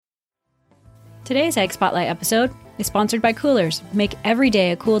Today's Ag Spotlight episode is sponsored by Coolers. Make every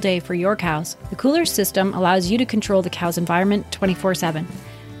day a cool day for your cows. The Coolers system allows you to control the cow's environment 24/7.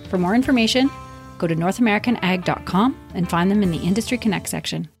 For more information, go to NorthAmericanAg.com and find them in the Industry Connect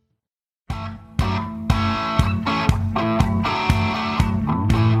section.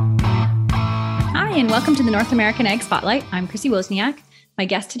 Hi, and welcome to the North American Ag Spotlight. I'm Chrissy Wozniak. My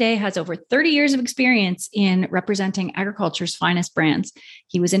guest today has over 30 years of experience in representing agriculture's finest brands.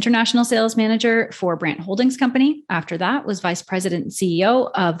 He was international sales manager for Brandt Holdings Company. After that, was vice president and CEO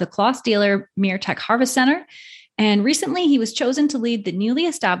of the Claas dealer Meertech Harvest Center. And recently, he was chosen to lead the newly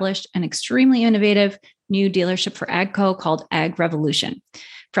established and extremely innovative new dealership for AGCO called Ag Revolution.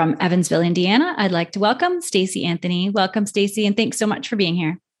 From Evansville, Indiana, I'd like to welcome Stacy Anthony. Welcome, Stacy, and thanks so much for being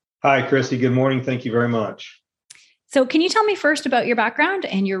here. Hi, Chrissy. Good morning. Thank you very much. So can you tell me first about your background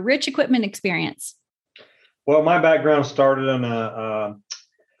and your rich equipment experience? Well, my background started on a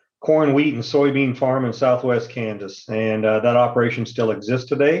corn, wheat, and soybean farm in Southwest Kansas. And that operation still exists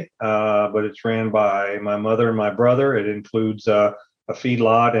today, but it's ran by my mother and my brother. It includes a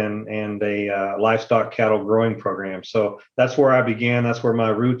feedlot and a livestock cattle growing program. So that's where I began. That's where my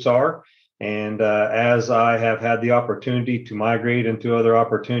roots are. And as I have had the opportunity to migrate into other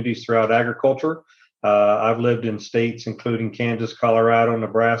opportunities throughout agriculture, I've lived in states including Kansas, Colorado,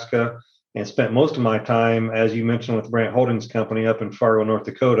 Nebraska, and spent most of my time, as you mentioned, with Brandt Holdings Company up in Fargo, North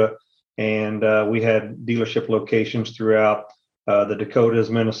Dakota. And we had dealership locations throughout the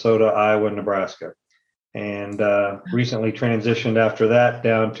Dakotas, Minnesota, Iowa, and Nebraska. And recently transitioned after that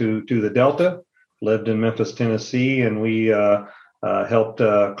down to the Delta, lived in Memphis, Tennessee, and we helped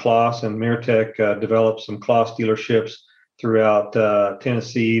Claas and Meertech develop some Claas dealerships throughout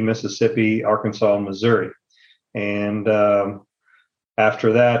Tennessee, Mississippi, Arkansas, and Missouri. And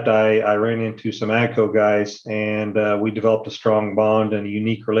after that, I ran into some AGCO guys, and we developed a strong bond and a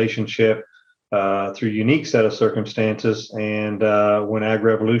unique relationship through a unique set of circumstances. And when Ag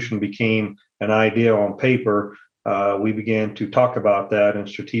Revolution became an idea on paper, we began to talk about that and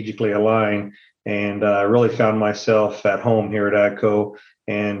strategically align. And I really found myself at home here at AGCO,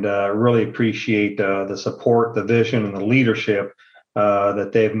 and really appreciate the support, the vision, and the leadership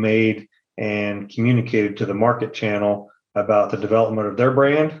that they've made and communicated to the market channel about the development of their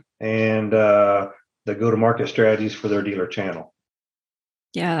brand and the go-to-market strategies for their dealer channel.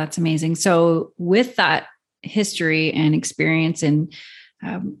 Yeah, that's amazing. So with that history and experience and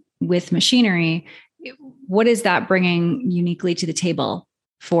with machinery, what is that bringing uniquely to the table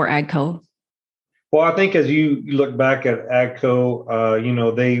for AGCO? Well, I think as you look back at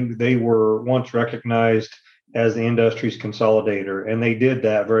AGCO, they were once recognized as the industry's consolidator, and they did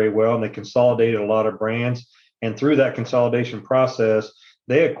that very well, and they consolidated a lot of brands. And through that consolidation process,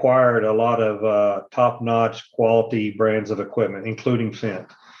 they acquired a lot of top-notch quality brands of equipment, including Fendt.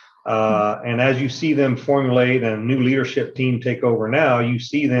 And as you see them formulate and a new leadership team take over now, you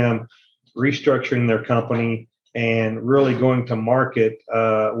see them restructuring their company and really going to market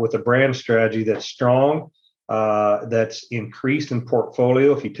with a brand strategy that's strong, that's increased in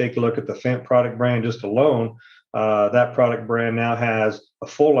portfolio. If you take a look at the Fendt product brand just alone, that product brand now has a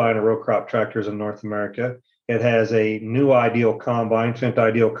full line of row crop tractors in North America. It has a new Ideal combine, Fendt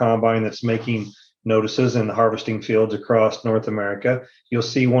Ideal combine, that's making notices in the harvesting fields across North America. You'll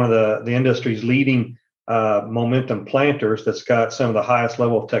see one of the industry's leading Momentum planters that's got some of the highest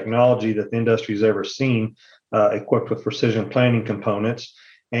level of technology that the industry's ever seen, equipped with precision planting components.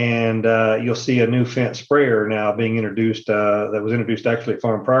 And you'll see a new Fendt sprayer now being introduced, that was introduced actually at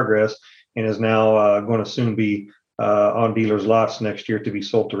Farm Progress and is now going to soon be on dealers' lots next year to be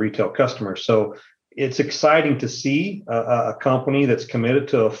sold to retail customers. So it's exciting to see a company that's committed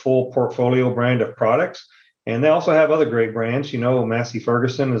to a full portfolio brand of products. And they also have other great brands. Massey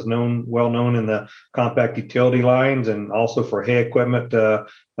Ferguson is well known in the compact utility lines and also for hay equipment. The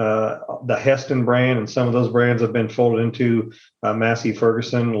Heston brand and some of those brands have been folded into Massey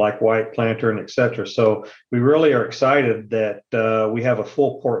Ferguson, like White Planter and et cetera. So we really are excited that we have a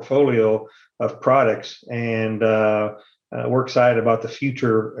full portfolio of products, and we're excited about the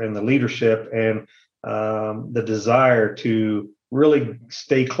future and the leadership and the desire to really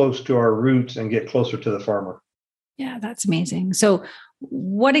stay close to our roots and get closer to the farmer. Yeah, that's amazing. So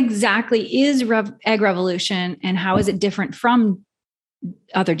what exactly is Ag Revolution, and how is it different from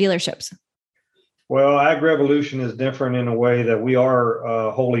other dealerships? Well, Ag Revolution is different in a way that we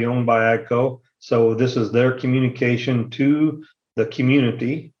are wholly owned by AGCO. So this is their communication to the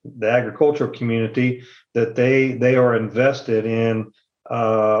community, the agricultural community, that they are invested in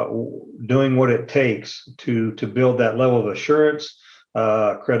doing what it takes to build that level of assurance,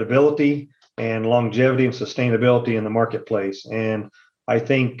 credibility, and longevity and sustainability in the marketplace. And I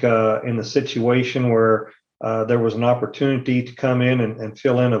think in the situation where there was an opportunity to come in and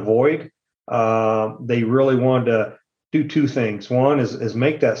fill in a void, they really wanted to do two things. One is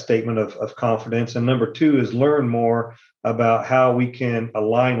make that statement of confidence. And number two is learn more about how we can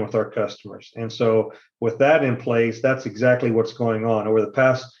align with our customers. And so with that in place, that's exactly what's going on. Over the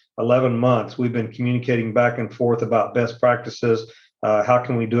past 11 months, we've been communicating back and forth about best practices. How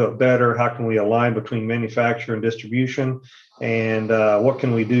can we do it better? How can we align between manufacturer and distribution? And what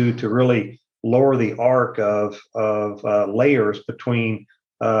can we do to really lower the arc of layers between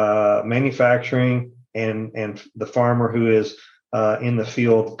manufacturing and the farmer who is in the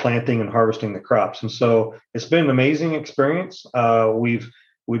field planting and harvesting the crops. And so it's been an amazing experience.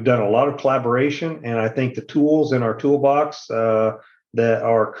 We've done a lot of collaboration, and I think the tools in our toolbox that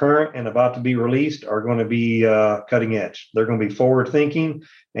are current and about to be released are going to be cutting edge. They're going to be forward thinking,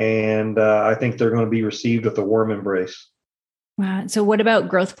 and I think they're going to be received with a warm embrace. Wow. So what about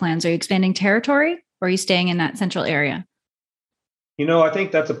growth plans? Are you expanding territory, or are you staying in that central area? I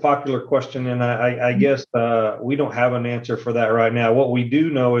think that's a popular question, and I guess we don't have an answer for that right now. What we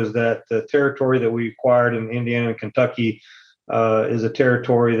do know is that the territory that we acquired in Indiana and Kentucky is a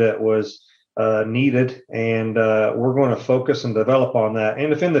territory that was needed, and we're going to focus and develop on that.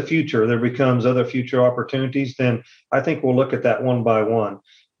 And if in the future there becomes other future opportunities, then I think we'll look at that one by one.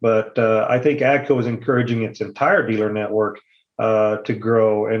 But I think AGCO is encouraging its entire dealer network to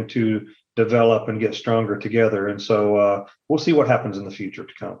grow and to develop and get stronger together. And so we'll see what happens in the future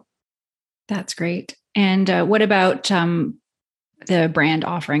to come. That's great. And what about the brand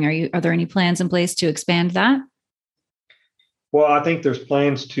offering? Are there any plans in place to expand that? Well, I think there's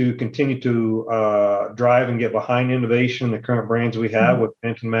plans to continue to drive and get behind innovation in the current brands we have with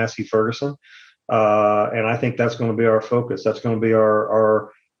Benton, Massey, Ferguson. And I think that's going to be our focus. That's going to be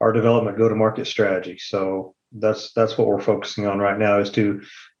our development go-to-market strategy. So that's what we're focusing on right now, is to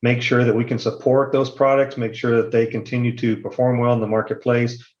make sure that we can support those products, make sure that they continue to perform well in the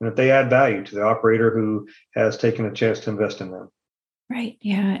marketplace, and that they add value to the operator who has taken a chance to invest in them. Right.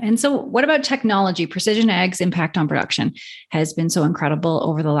 Yeah. And so what about technology? Precision Ag's impact on production has been so incredible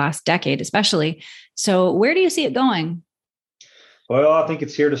over the last decade, especially. So where do you see it going? Well, I think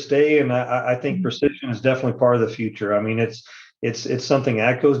it's here to stay. And I think precision is definitely part of the future. I mean, it's something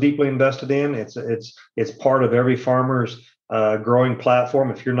AGCO is deeply invested in. It's part of every farmer's growing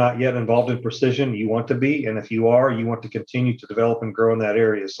platform. If you're not yet involved in precision, you want to be. And if you are, you want to continue to develop and grow in that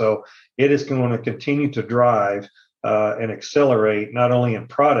area. So it is going to continue to drive and accelerate, not only in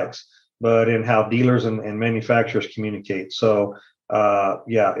products, but in how dealers and manufacturers communicate. So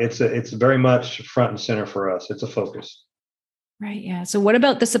it's very much front and center for us. It's a focus. Right. Yeah. So what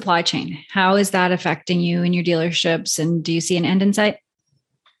about the supply chain? How is that affecting you and your dealerships? And do you see an end in sight?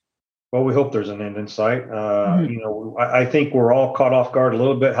 Well, we hope there's an end in sight. I think we're all caught off guard a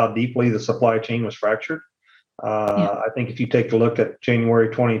little bit how deeply the supply chain was fractured. I think if you take a look at January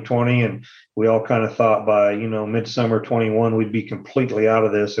 2020, and we all kind of thought by, midsummer 21, we'd be completely out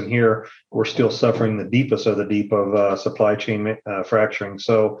of this. And here we're still suffering the deepest of the deep of supply chain fracturing.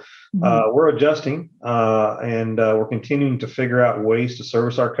 So we're adjusting and we're continuing to figure out ways to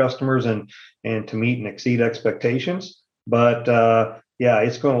service our customers and to meet and exceed expectations. But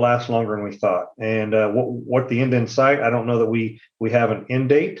it's going to last longer than we thought. And what the end in sight, I don't know that we have an end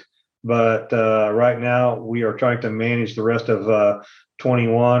date. But right now, we are trying to manage the rest of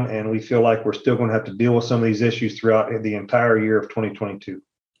 21, and we feel like we're still going to have to deal with some of these issues throughout the entire year of 2022.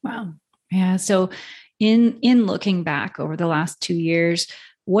 Wow. Yeah. So in looking back over the last 2 years,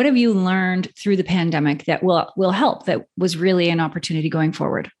 what have you learned through the pandemic that will help, that was really an opportunity going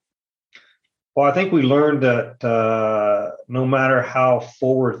forward? Well, I think we learned that no matter how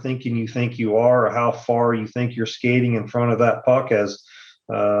forward thinking you think you are, or how far you think you're skating in front of that puck, as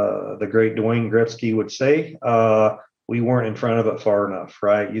the great Dwayne Gretzky would say, we weren't in front of it far enough,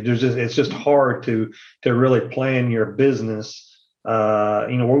 right? It's just hard to really plan your business. We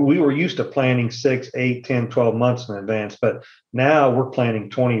were used to planning 6, 8, 10, 12 months in advance, but now we're planning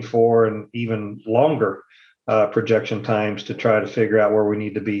 24 and even longer projection times to try to figure out where we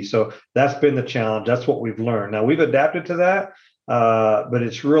need to be. So that's been the challenge. That's what we've learned. Now we've adapted to that, but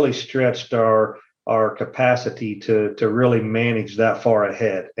it's really stretched our capacity to really manage that far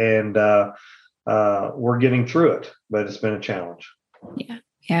ahead. And we're getting through it, but it's been a challenge. Yeah.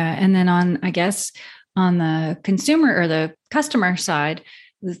 Yeah. And then on the consumer or the customer side,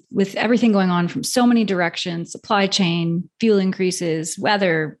 with everything going on from so many directions, supply chain, fuel increases,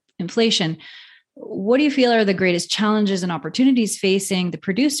 weather, inflation, what do you feel are the greatest challenges and opportunities facing the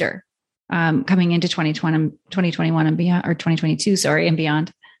producer coming into 2021 and beyond, or 2022, and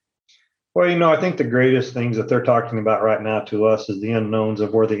beyond? Well, I think the greatest things that they're talking about right now to us is the unknowns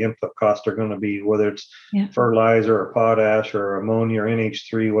of where the input costs are going to be, whether it's fertilizer or potash or ammonia or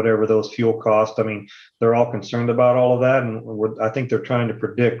NH3, whatever those fuel costs. I mean, they're all concerned about all of that, and I think they're trying to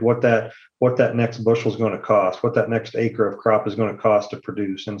predict what that next bushel is going to cost, what that next acre of crop is going to cost to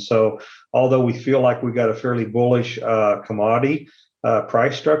produce. And so, although we feel like we've got a fairly bullish commodity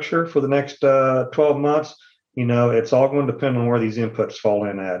price structure for the next 12 months. It's all going to depend on where these inputs fall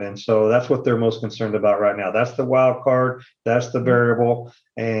in at. And so that's what they're most concerned about right now. That's the wild card. That's the variable.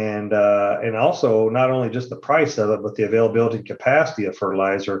 And also not only just the price of it, but the availability and capacity of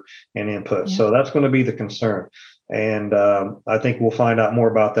fertilizer and inputs. Yeah. So that's going to be the concern. And I think we'll find out more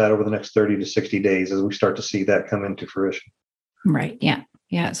about that over the next 30 to 60 days as we start to see that come into fruition. Right. Yeah.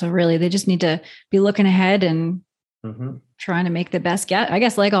 Yeah. So really, they just need to be looking ahead and trying to make the best get, I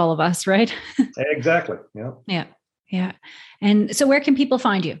guess, like all of us, right? Exactly. Yeah. Yeah. Yeah. And so where can people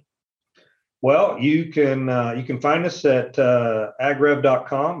find you? Well, you can find us at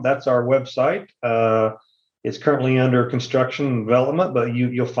agrev.com. That's our website. It's currently under construction and development, but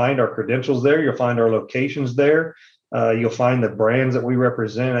you'll find our credentials there. You'll find our locations there. You'll find the brands that we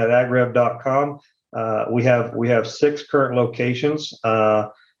represent at agrev.com. We have 6 current locations.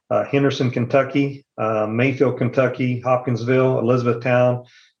 Henderson, Kentucky, Mayfield, Kentucky, Hopkinsville, Elizabethtown,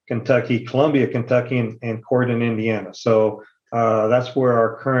 Kentucky, Columbia, Kentucky, and Corydon, Indiana. So that's where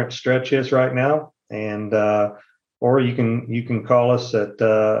our current stretch is right now. And or you can call us at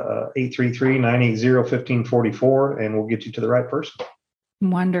 833-980-1544, and we'll get you to the right person.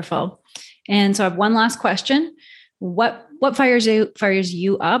 Wonderful. And so I have one last question. What fires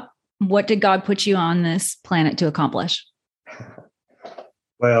you up? What did God put you on this planet to accomplish?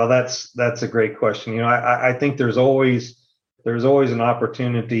 Well, that's a great question. I think there's always an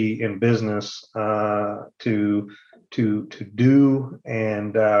opportunity in business to do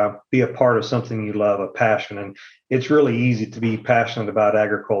and be a part of something you love, a passion. And it's really easy to be passionate about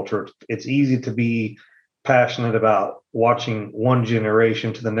agriculture. It's easy to be passionate about watching one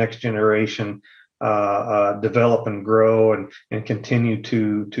generation to the next generation develop and grow and continue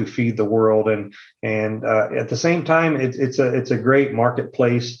to feed the world. And at the same time, it's a great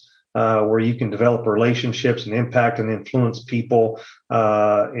marketplace where you can develop relationships and impact and influence people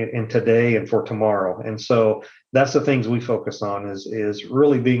in today and for tomorrow. And so that's the things we focus on is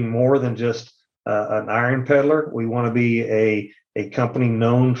really being more than just an iron peddler. We want to be a company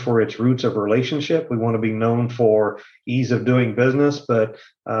known for its roots of relationship. We want to be known for ease of doing business, but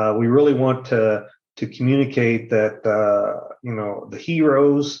we really want to communicate that the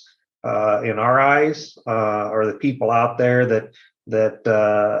heroes in our eyes are the people out there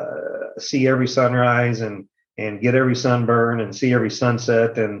that see every sunrise and get every sunburn and see every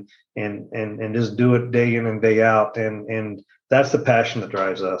sunset and just do it day in and day out, and that's the passion that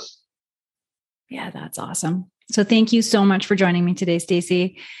drives us. Yeah, that's awesome. So thank you so much for joining me today,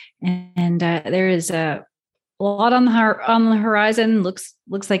 Stacy. And there is a lot on the horizon. Looks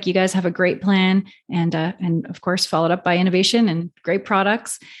like you guys have a great plan, and of course followed up by innovation and great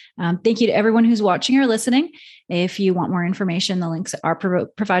products. Thank you to everyone who's watching or listening. If you want more information, the links are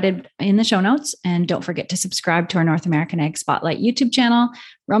provided in the show notes. And don't forget to subscribe to our North American Ag Spotlight YouTube channel,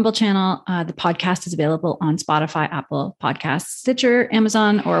 Rumble channel. The podcast is available on Spotify, Apple Podcasts, Stitcher,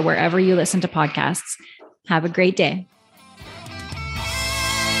 Amazon, or wherever you listen to podcasts. Have a great day.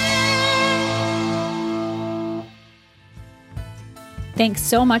 Thanks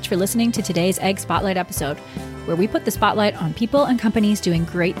so much for listening to today's Ag Spotlight episode, where we put the spotlight on people and companies doing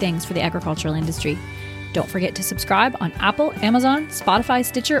great things for the agricultural industry. Don't forget to subscribe on Apple, Amazon, Spotify,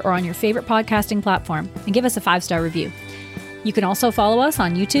 Stitcher, or on your favorite podcasting platform, and give us a 5-star review. You can also follow us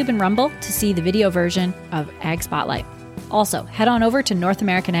on YouTube and Rumble to see the video version of Ag Spotlight. Also, head on over to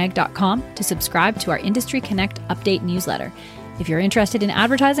NorthAmericanAg.com to subscribe to our Industry Connect update newsletter. If you're interested in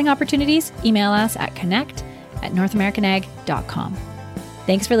advertising opportunities, email us at connect@NorthAmericanAg.com.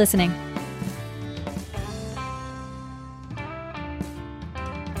 Thanks for listening.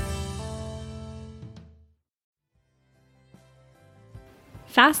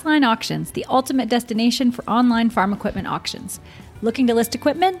 Fastline Auctions, the ultimate destination for online farm equipment auctions. Looking to list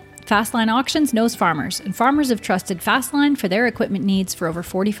equipment? Fastline Auctions knows farmers, and farmers have trusted Fastline for their equipment needs for over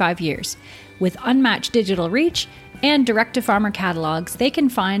 45 years. With unmatched digital reach and direct-to-farmer catalogs, they can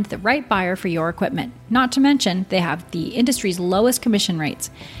find the right buyer for your equipment. Not to mention, they have the industry's lowest commission rates.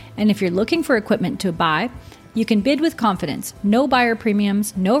 And if you're looking for equipment to buy, you can bid with confidence. No buyer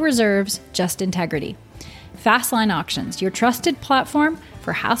premiums, no reserves, just integrity. Fastline Auctions, your trusted platform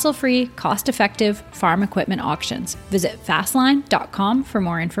for hassle-free, cost-effective farm equipment auctions. Visit fastline.com for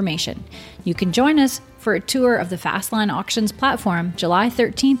more information. You can join us for a tour of the Fastline Auctions platform July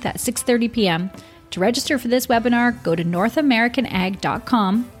 13th at 6:30 p.m. To register for this webinar, go to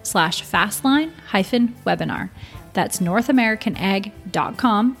northamericanag.com/fastline-webinar. That's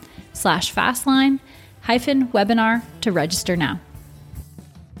northamericanag.com/fastline-webinar to register now.